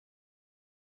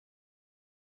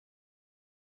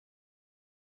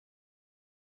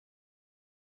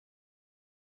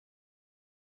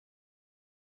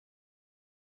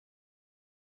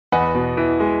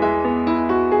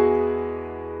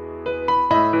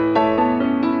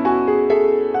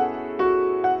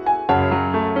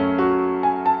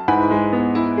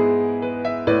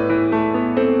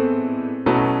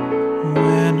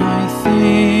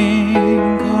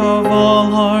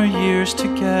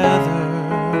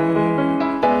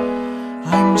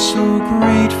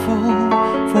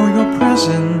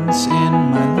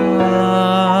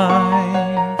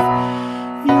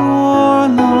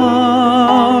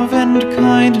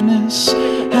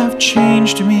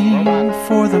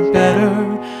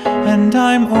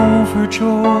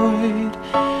overjoyed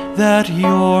that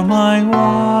you're my wife.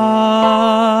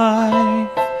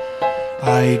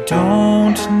 I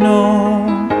don't know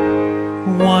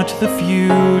what the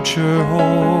future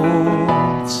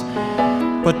holds,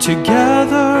 but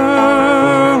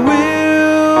together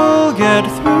we'll get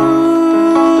through.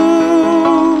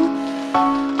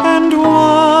 And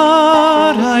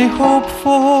what I hope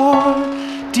for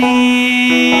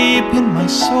deep in my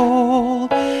soul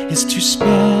is to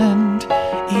spend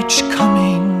each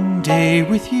coming day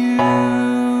with you.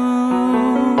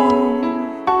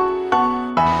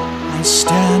 I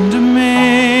stand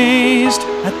amazed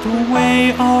at the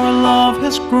way our love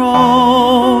has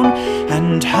grown,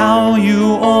 and how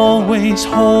you always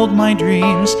hold my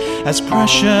dreams as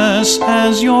precious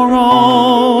as your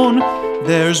own.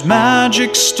 There's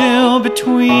magic still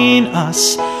between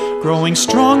us, growing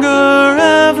stronger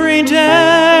every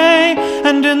day,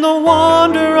 and in the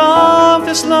wonder of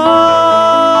this love,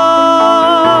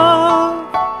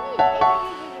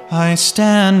 I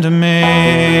stand amazed.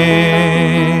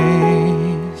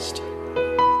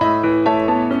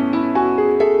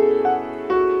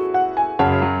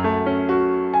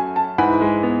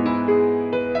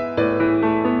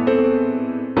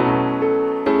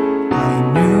 I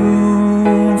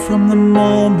knew from the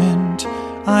moment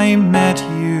I met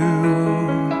you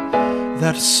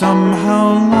that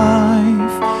somehow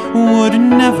life would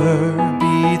never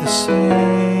be the same.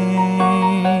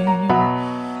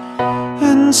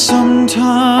 And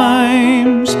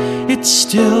sometimes it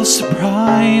still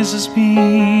surprises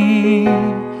me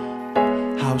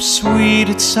how sweet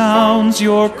it sounds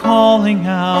you're calling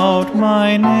out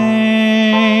my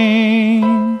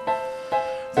name.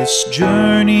 This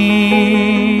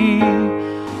journey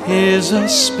is a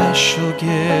special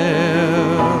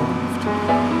gift,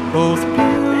 both beautiful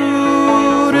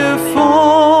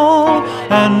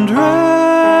and rare.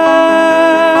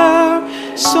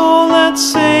 So let's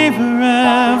savor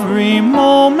every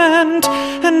moment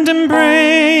and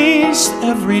embrace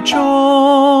every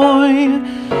joy,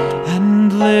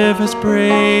 and live as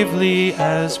bravely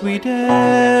as we dare.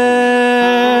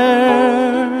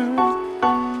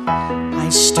 I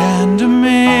stand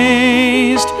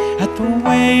amazed at the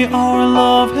way our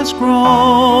love has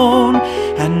grown,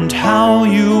 and how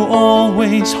you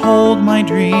always hold my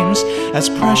dreams as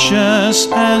precious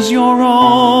as your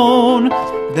own.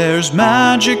 There's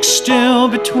magic still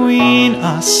between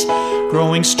us,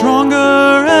 growing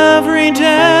stronger every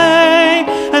day,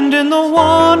 and in the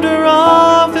wonder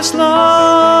of this love,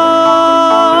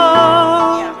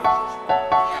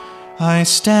 I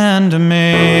stand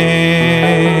amazed.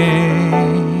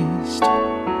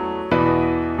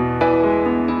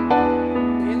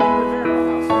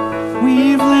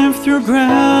 We've lived through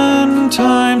grand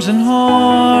times and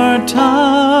hard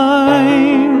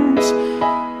times,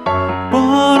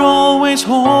 but always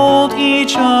hold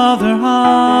each other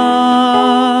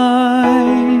high.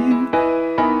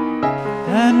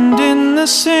 And in the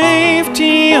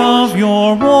safety of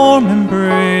your warm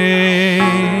embrace,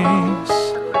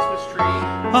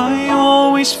 I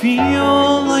always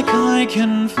feel like I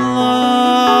can fly.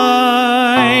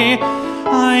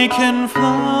 I can fly.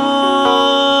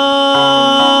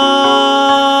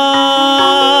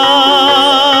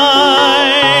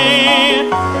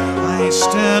 I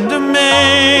stand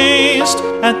amazed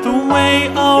at the way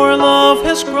our love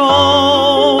has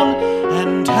grown,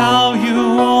 and how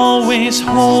you always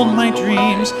hold my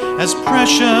dreams as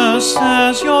precious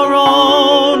as your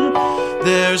own.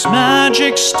 There's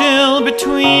magic still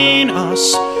between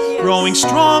us, growing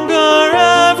stronger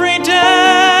every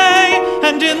day,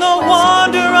 and in the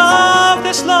wonder of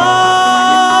this love,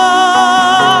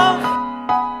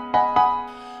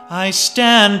 I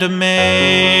stand amazed.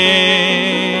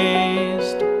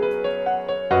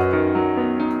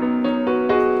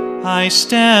 I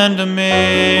stand amazed.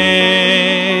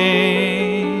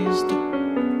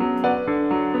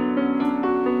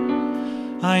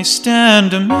 I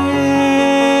stand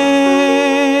amazed.